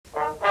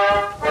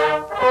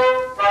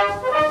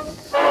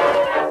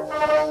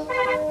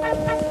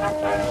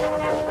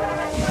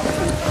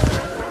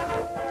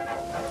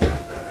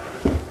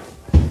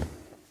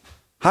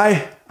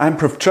Hi, I'm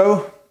Prof.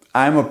 Joe.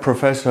 I'm a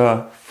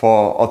professor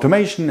for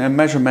automation and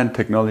measurement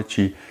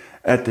technology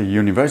at the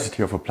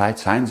University of Applied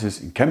Sciences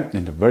in Kempten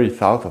in the very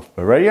south of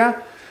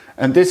Bavaria.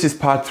 And this is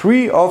part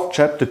 3 of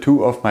chapter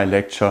 2 of my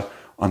lecture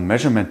on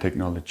measurement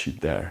technology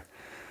there.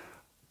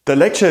 The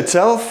lecture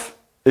itself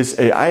is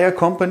AI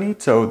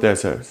accompanied, so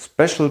there's a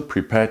special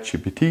prepared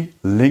GPT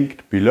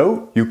linked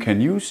below you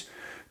can use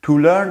to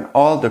learn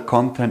all the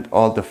content,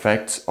 all the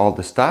facts, all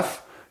the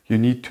stuff you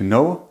need to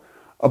know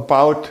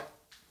about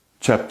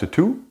chapter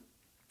 2.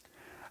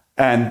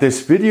 And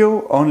this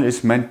video only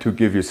is meant to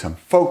give you some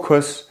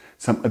focus,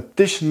 some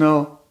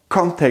additional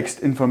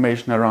context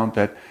information around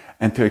that,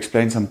 and to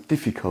explain some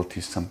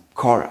difficulties, some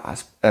core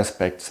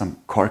aspects, some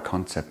core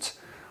concepts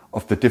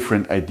of the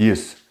different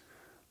ideas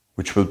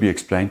which will be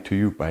explained to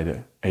you by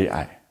the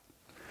AI.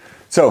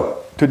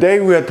 So today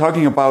we are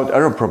talking about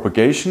error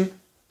propagation.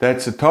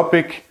 That's a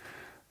topic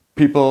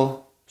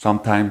people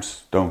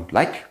sometimes don't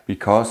like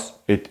because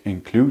it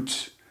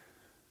includes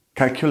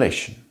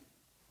calculation.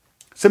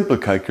 Simple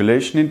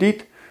calculation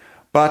indeed,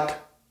 but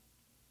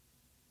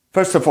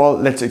first of all,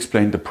 let's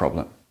explain the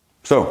problem.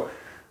 So,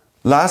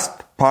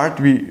 last part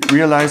we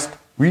realized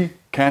we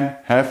can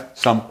have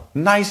some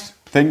nice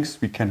things.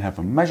 We can have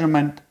a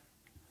measurement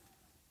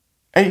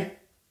A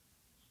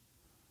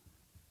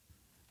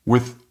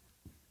with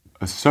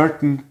a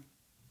certain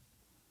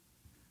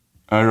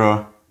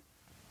error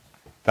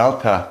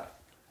delta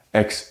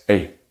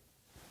XA.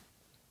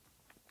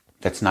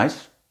 That's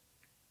nice.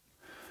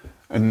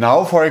 And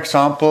now, for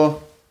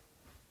example,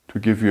 to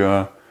give you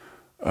a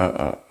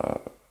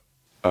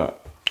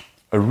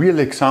real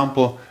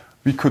example,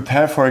 we could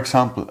have, for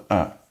example,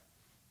 a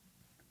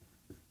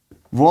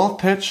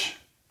voltage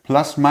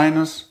plus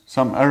minus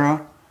some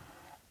error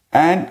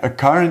and a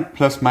current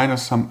plus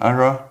minus some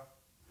error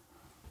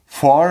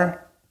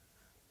for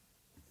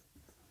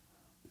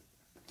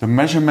the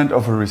measurement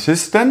of a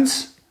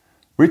resistance,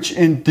 which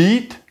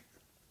indeed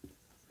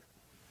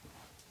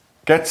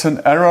gets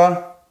an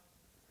error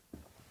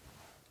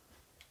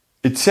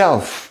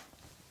itself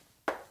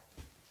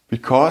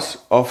because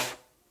of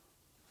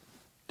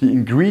the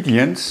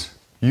ingredients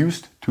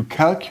used to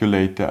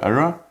calculate the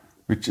error,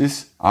 which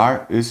is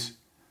R is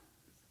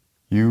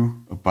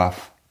U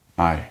above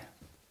I.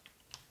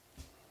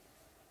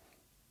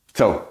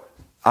 So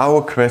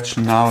our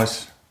question now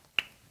is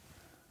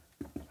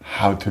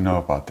how to know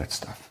about that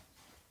stuff.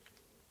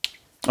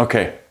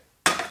 Okay,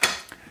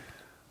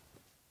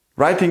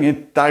 writing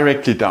it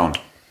directly down,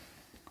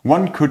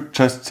 one could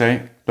just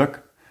say,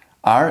 look,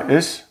 R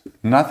is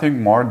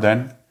nothing more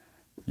than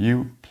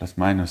U plus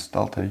minus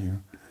delta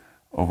U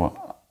over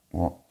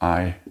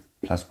I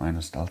plus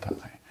minus delta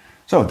I.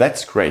 So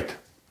that's great.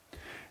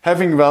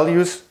 Having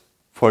values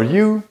for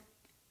U,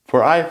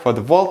 for I, for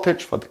the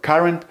voltage, for the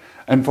current,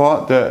 and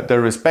for the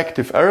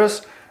respective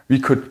errors, we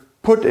could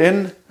put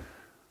in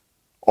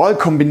all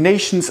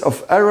combinations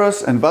of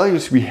errors and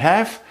values we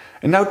have,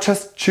 and now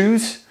just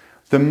choose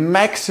the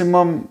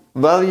maximum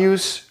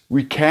values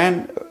we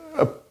can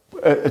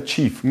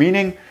achieve.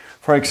 Meaning,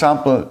 for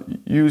example,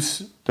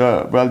 use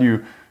the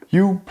value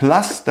U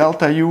plus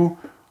delta U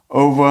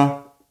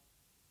over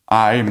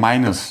I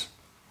minus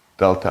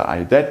delta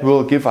I. That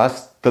will give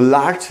us the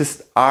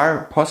largest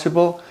R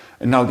possible.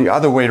 And now the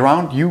other way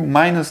around, U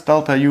minus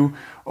delta U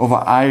over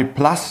I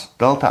plus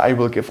delta I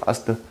will give us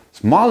the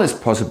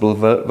smallest possible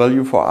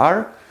value for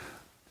R.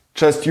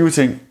 Just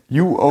using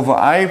U over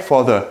I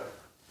for the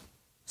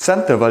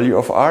center value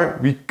of R,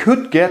 we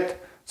could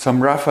get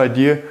some rough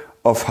idea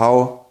of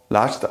how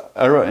large the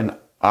error in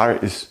R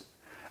is.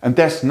 And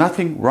there's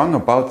nothing wrong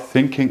about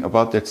thinking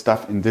about that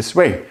stuff in this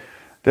way.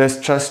 There's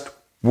just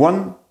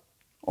one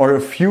or a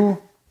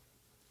few,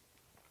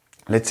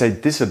 let's say,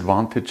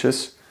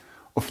 disadvantages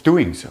of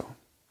doing so.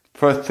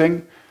 First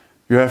thing,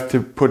 you have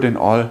to put in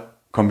all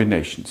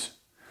combinations.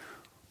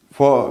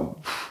 For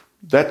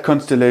that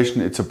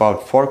constellation, it's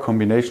about 4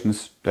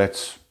 combinations.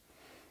 That's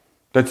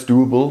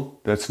doable.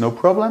 That's no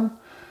problem.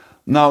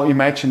 Now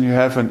imagine you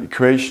have an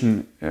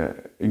equation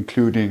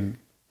including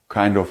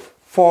kind of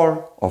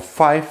 4 or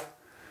 5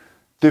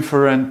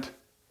 different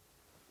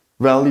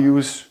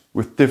values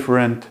with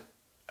different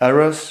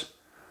errors,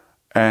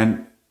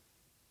 and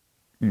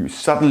you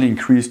suddenly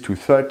increase to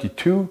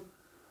 32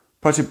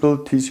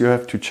 possibilities you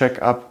have to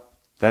check up.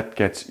 That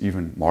gets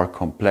even more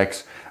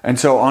complex, and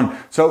so on.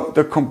 So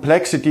the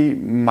complexity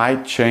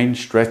might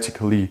change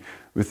drastically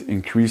with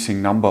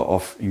increasing number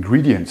of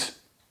ingredients.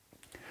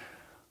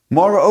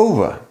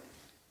 Moreover,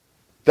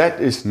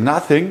 that is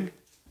nothing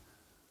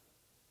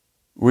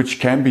which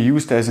can be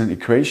used as an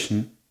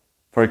equation,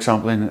 for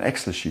example, in an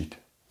Excel sheet.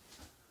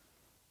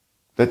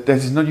 That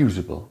is not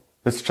usable.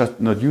 That's just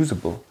not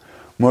usable.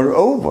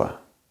 Moreover,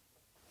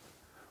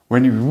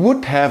 when you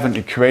would have an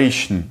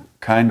equation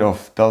kind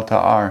of delta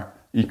R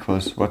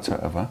equals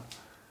whatsoever,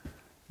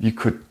 you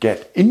could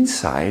get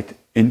insight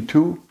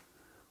into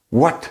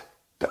what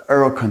the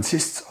error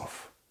consists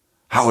of,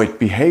 how it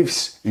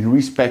behaves in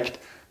respect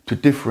to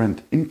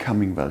different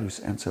incoming values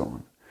and so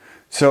on.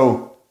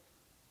 So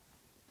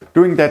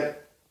doing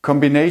that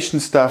combination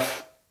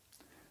stuff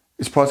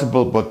is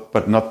possible,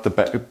 but not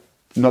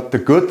the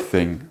good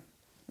thing.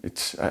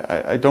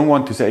 I don't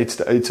want to say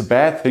it's a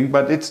bad thing,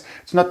 but it's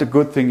not the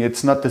good thing.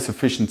 It's not the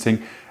sufficient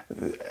thing.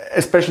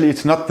 Especially,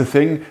 it's not the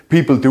thing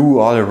people do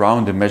all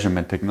around in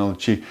measurement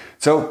technology.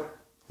 So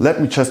let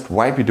me just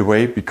wipe it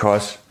away,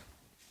 because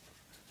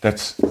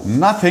that's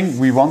nothing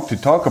we want to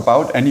talk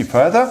about any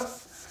further.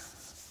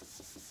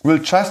 We'll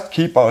just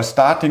keep our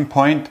starting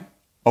point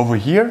over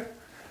here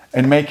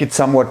and make it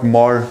somewhat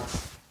more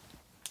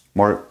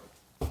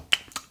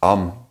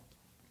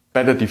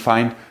better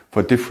defined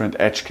for different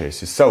edge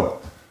cases.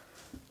 So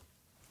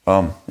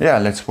yeah,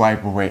 let's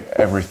wipe away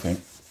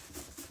everything.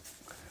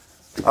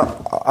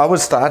 Our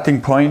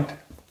starting point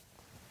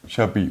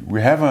shall be,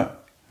 we have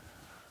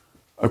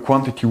a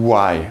quantity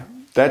y.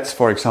 That's,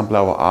 for example,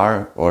 our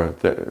r, or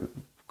the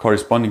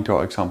corresponding to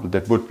our example,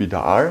 that would be the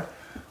r,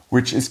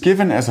 which is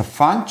given as a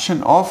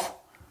function of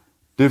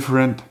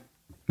different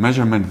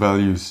measurement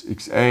values,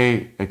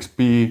 xa,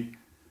 xb,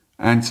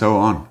 and so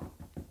on.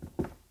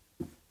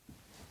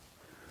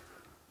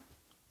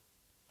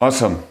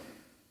 Awesome.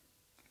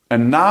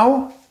 And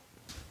now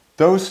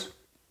those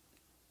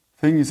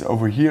things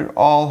over here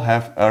all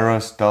have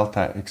errors: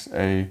 delta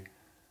xa,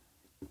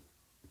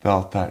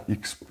 delta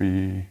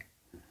xb,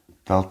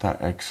 delta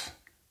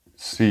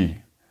xc,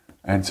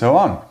 and so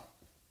on.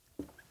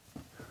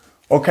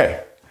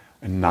 Okay,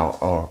 and now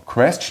our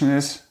question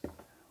is,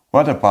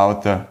 what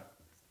about the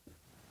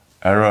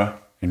error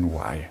in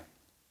y?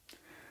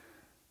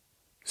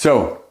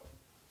 So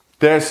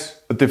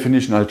there's a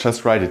definition, I'll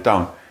just write it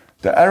down.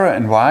 The error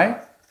in y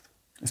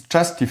is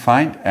just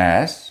defined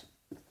as,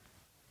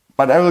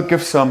 but I will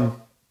give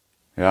some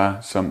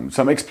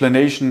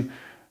explanation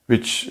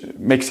which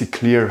makes it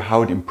clear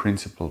how it in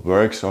principle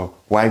works, or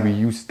why we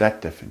use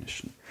that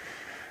definition.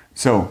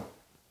 So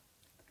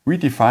we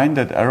define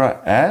that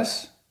error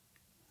as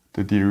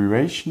the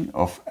derivation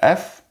of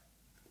f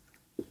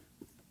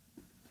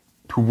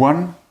to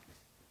one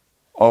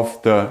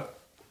of the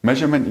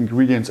measurement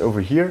ingredients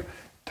over here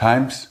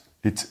times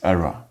its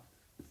error,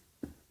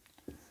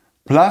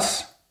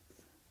 plus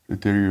the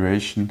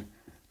derivation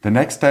the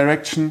next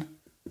direction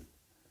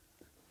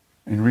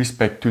in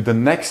respect to the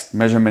next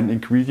measurement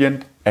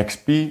ingredient,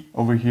 xb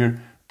over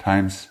here,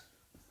 times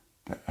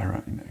the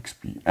error in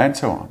xb, and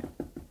so on.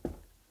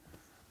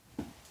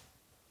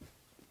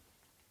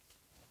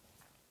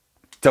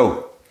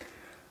 So,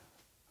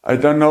 I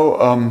don't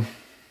know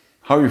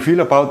how you feel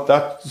about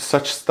that,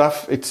 such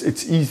stuff. It's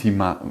easy,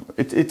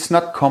 it's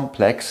not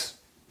complex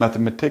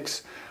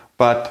mathematics,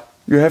 but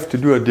you have to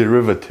do a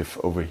derivative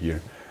over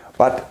here.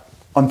 But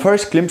on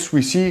first glimpse,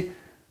 we see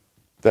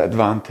the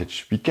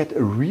advantage. We get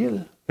a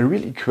real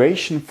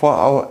equation for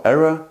our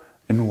error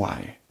in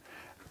y.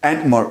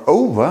 And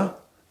moreover,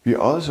 we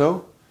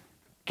also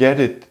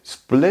get it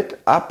split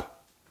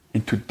up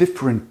into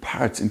different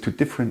parts, into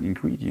different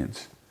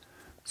ingredients.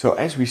 So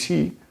as we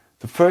see,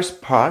 the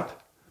first part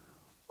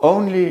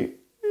only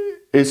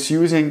is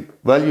using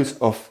values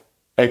of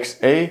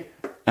xa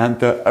and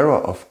the error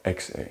of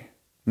xa.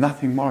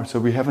 Nothing more. So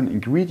we have an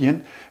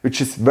ingredient which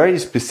is very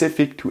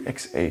specific to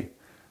xa,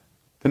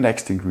 the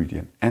next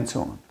ingredient, and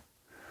so on.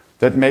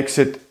 That makes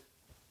it,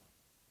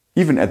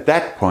 even at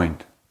that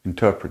point,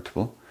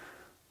 interpretable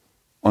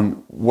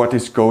on what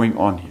is going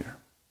on here.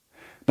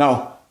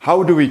 Now,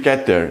 how do we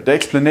get there? The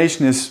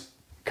explanation is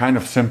kind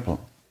of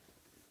simple.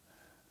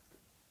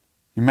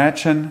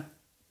 Imagine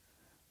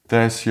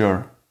there's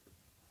your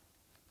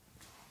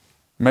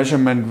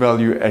measurement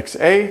value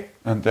xa,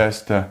 and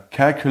there's the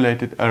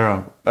calculated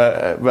error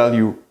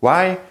value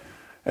y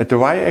at the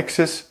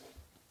y-axis,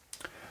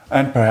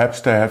 and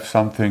perhaps they have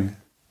something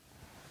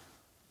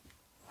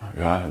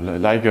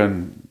like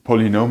a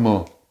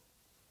polynomial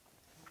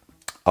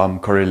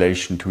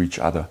correlation to each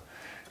other.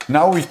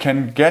 Now we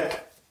can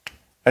get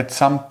at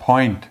some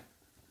point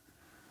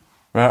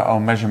where our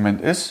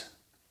measurement is,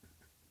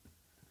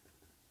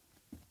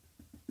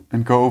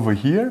 and go over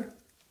here.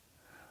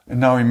 And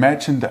now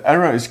imagine the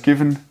error is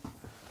given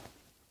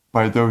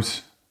by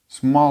those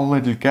small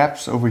little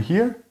gaps over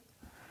here.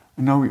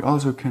 And now we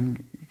also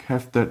can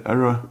have that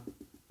error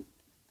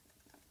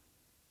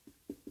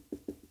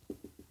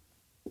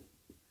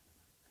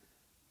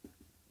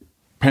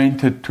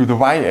painted to the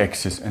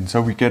y-axis. And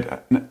so we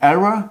get an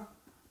error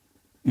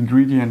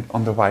ingredient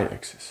on the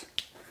y-axis.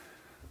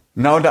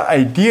 Now the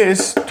idea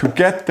is to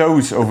get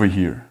those over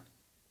here.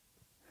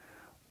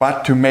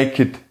 But to make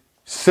it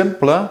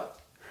simpler,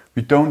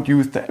 we don't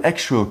use the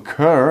actual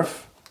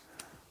curve,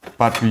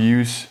 but we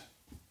use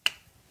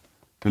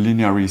the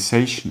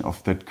linearization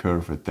of that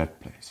curve at that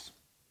place.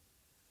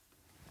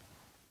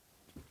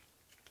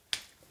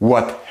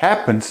 What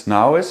happens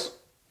now is,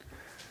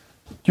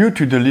 due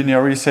to the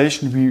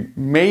linearization, we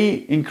may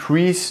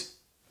increase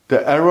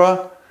the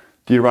error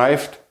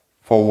derived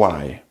for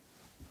y.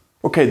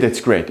 Okay,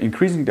 that's great.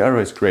 Increasing the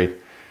error is great.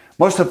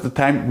 Most of the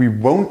time we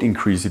won't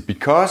increase it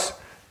because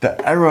the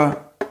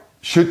error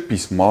should be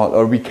small,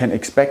 or we can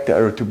expect the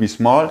error to be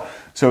small,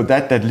 so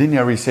that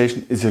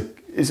linearization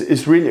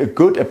is really a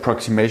good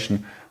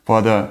approximation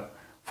for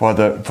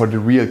the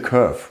real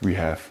curve we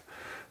have.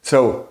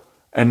 So,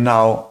 and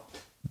now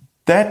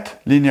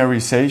that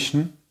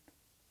linearization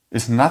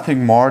is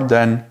nothing more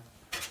than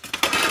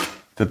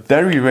the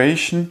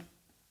derivation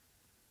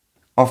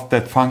of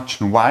that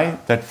function y,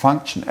 that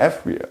function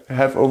f we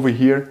have over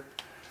here.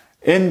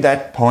 In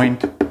that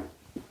point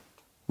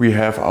we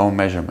have our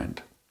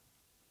measurement.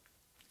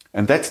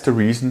 And that's the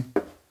reason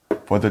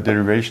for the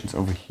derivations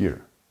over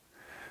here.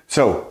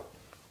 So,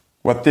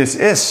 what this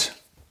is,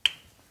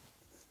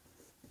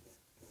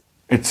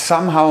 it's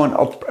somehow an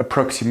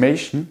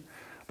approximation,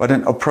 but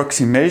an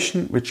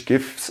approximation which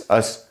gives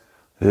us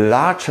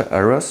larger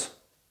errors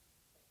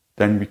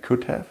than we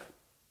could have.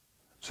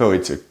 So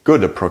it's a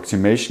good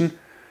approximation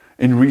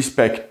in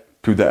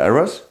respect to the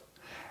errors,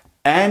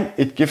 and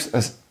it gives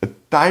us a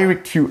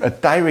direct view, a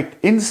direct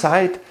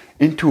insight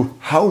into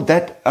how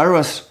that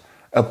errors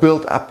are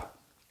built up.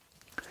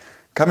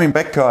 Coming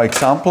back to our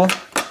example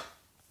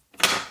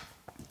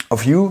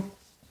of u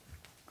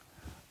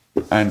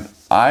and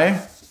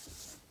I,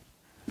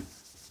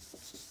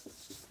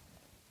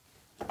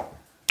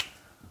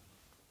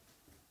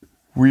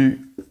 we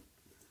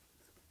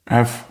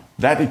have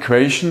that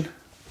equation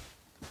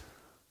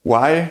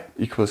y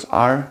equals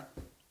r,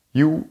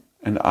 u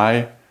and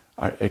I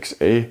are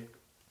xa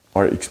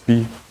or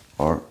xb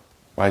or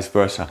vice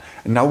versa.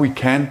 And now we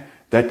can,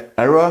 that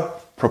error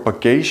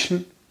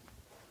propagation,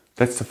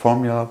 that's the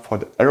formula for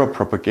the error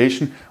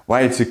propagation.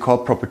 Why is it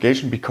called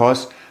propagation?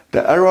 Because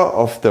the error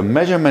of the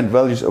measurement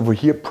values over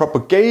here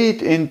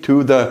propagate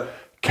into the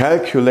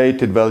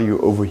calculated value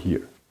over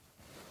here.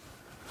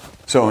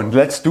 So, and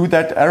let's do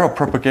that error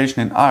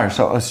propagation in R.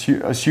 So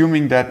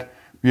assuming that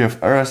we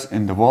have errors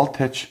in the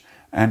voltage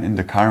and in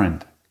the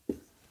current,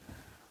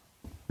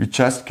 we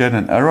just get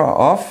an error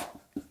of,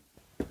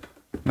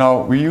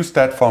 now we use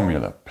that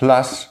formula,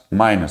 plus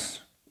minus,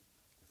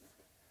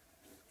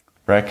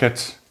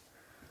 brackets,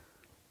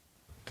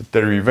 the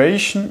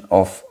derivation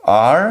of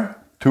R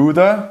to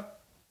the,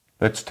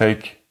 let's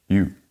take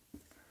u,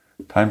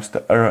 times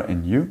the error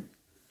in u,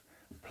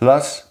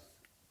 plus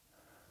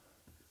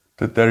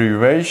the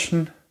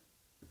derivation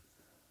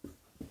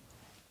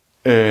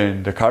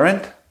in the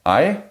current,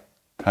 I,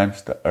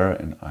 times the error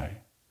in I.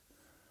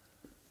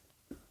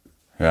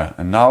 Yeah,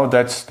 and now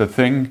that's the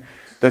thing,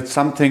 that's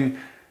something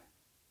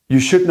you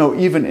should know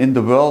even in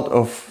the world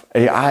of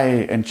AI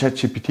and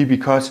ChatGPT,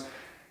 because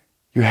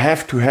you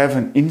have to have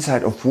an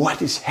insight of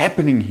what is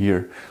happening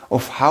here,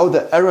 of how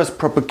the errors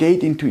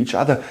propagate into each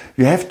other.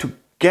 You have to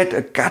get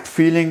a gut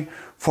feeling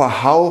for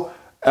how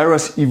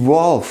errors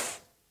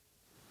evolve.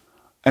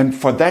 And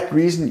for that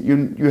reason,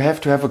 you have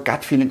to have a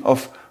gut feeling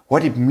of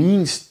what it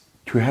means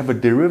to have a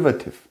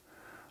derivative.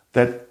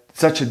 That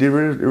such a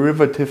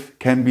derivative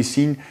can be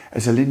seen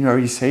as a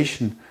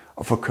linearization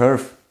of a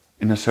curve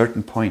in a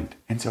certain point,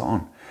 and so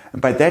on.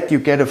 And by that you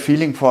get a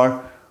feeling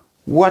for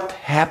what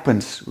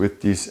happens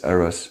with these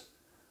errors.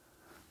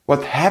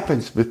 What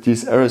happens with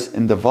these errors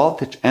in the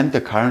voltage and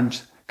the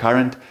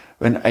current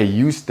when I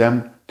use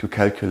them to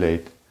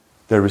calculate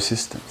the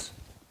resistance.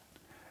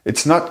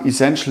 It's not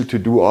essential to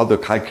do all the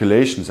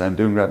calculations I'm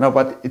doing right now,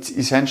 but it's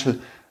essential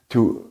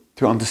to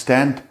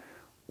understand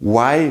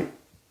why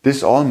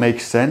this all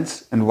makes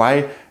sense and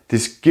why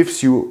this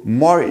gives you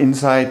more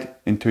insight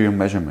into your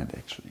measurement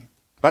actually.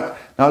 But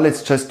now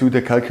let's just do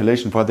the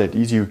calculation for that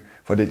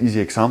easy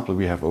example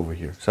we have over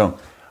here. So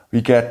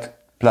we get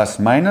plus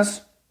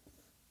minus,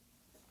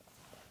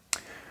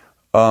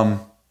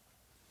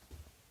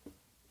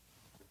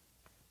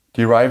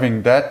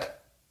 deriving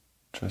that,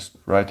 just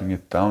writing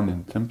it down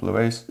in simpler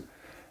ways,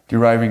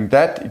 deriving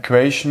that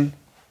equation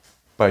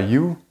by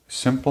u,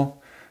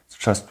 simple, it's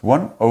just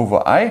 1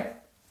 over I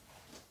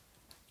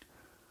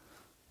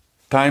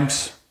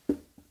times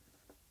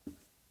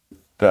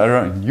the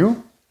error in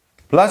u,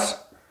 plus,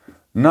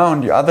 now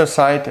on the other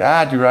side,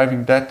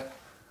 deriving that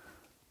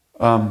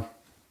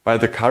by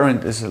the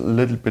current is a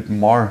little bit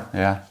more,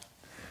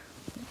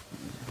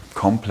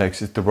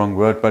 complex is the wrong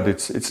word, but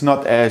it's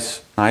not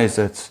as nice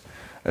as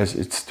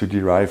it's to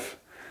derive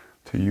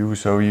to u.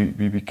 So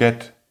we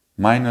get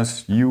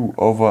minus u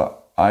over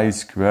I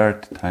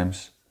squared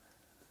times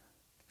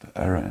the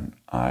error in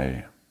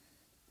I.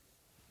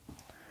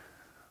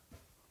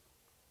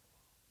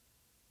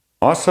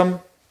 Awesome.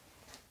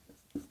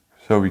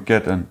 So we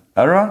get an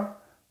error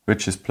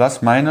which is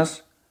plus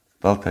minus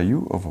delta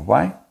u over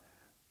y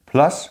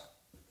plus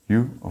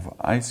u over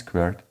I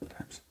squared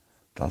times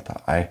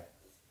delta I.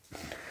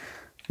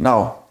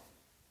 Now,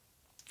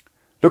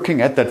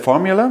 looking at that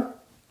formula,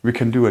 we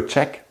can do a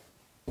check.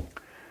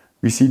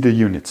 We see the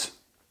units.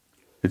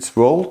 It's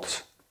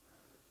volts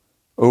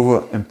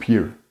over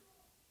ampere.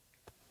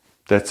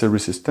 That's a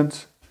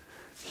resistance.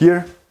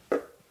 Here,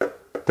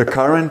 the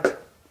current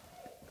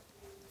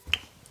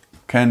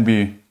can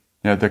be,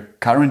 the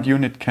current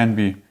unit can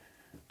be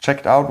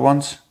checked out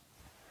once,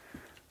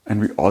 and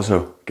we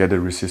also get a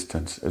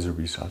resistance as a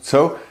result.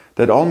 So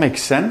that all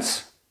makes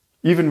sense,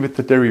 even with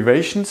the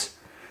derivations,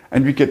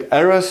 and we get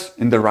errors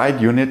in the right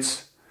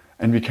units,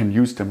 and we can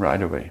use them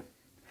right away.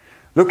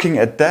 Looking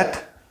at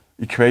that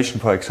equation,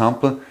 for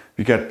example,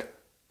 we get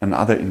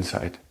another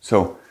insight.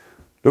 So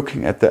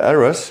looking at the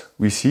errors,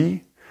 we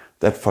see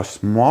that for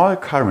small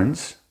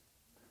currents,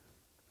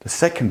 the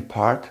second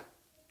part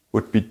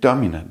would be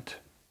dominant.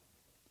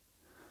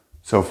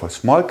 So for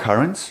small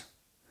currents,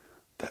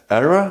 the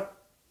error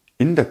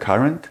in the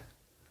current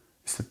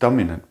is the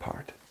dominant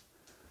part.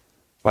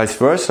 Vice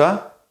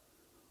versa,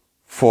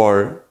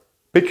 for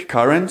big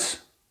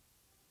currents,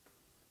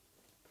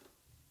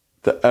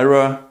 the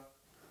error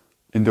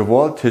in the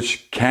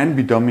voltage can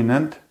be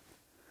dominant,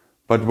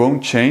 but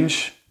won't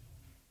change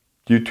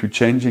due to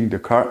changing the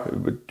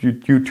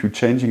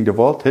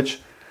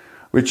voltage,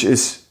 which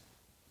is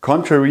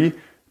contrary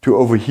to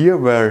over here,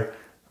 where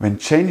when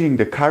changing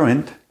the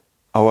current,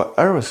 our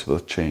errors will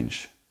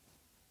change.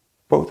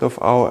 Both of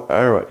our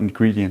error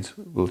ingredients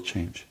will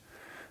change.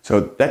 So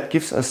that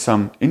gives us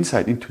some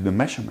insight into the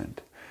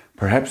measurement.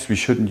 Perhaps we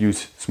shouldn't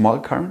use small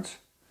currents.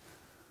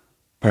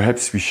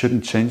 Perhaps we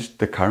shouldn't change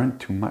the current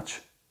too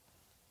much,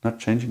 not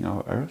changing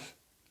our errors.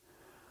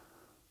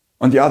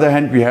 On the other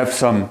hand, we have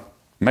some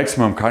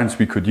maximum currents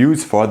we could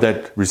use for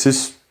that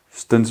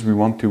resistance we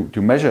want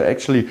to measure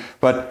actually,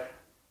 but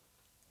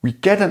we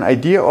get an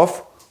idea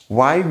of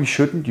why we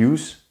shouldn't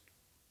use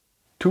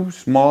too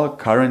small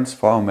currents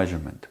for our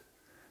measurement.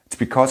 It's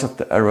because of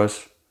the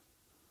errors,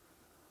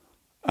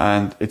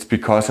 and it's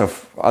because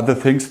of other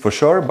things for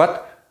sure,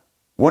 but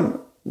one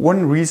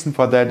reason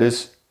for that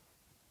is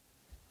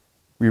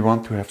we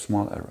want to have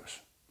small errors.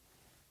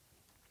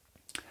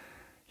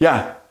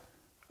 Yeah,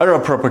 error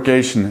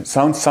propagation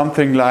sounds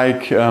something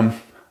like,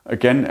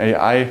 again,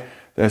 AI,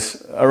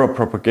 there's error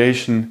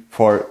propagation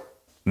for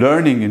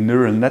learning in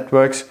neural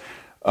networks.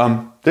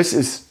 This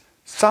is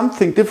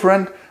something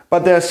different,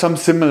 but there are some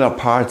similar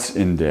parts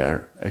in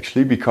there,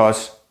 actually,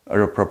 because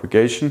error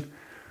propagation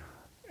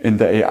in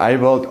the AI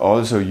world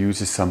also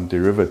uses some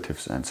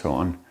derivatives and so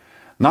on.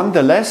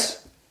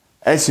 Nonetheless,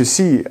 as you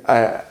see,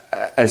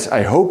 as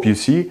I hope you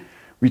see,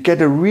 we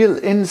get a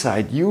real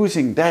insight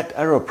using that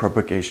error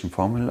propagation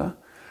formula,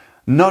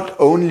 not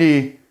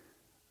only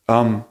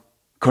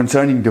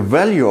concerning the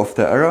value of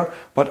the error,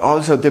 but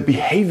also the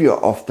behavior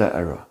of the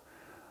error.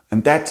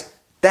 And that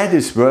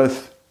is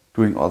worth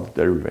doing all the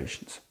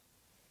derivations.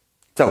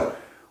 So,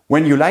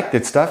 when you like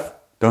that stuff,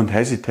 don't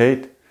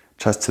hesitate,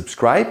 just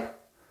subscribe.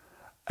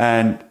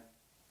 And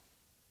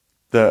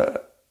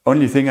the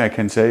only thing I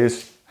can say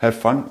is have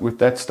fun with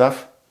that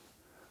stuff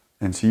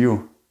and see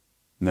you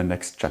in the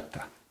next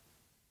chapter.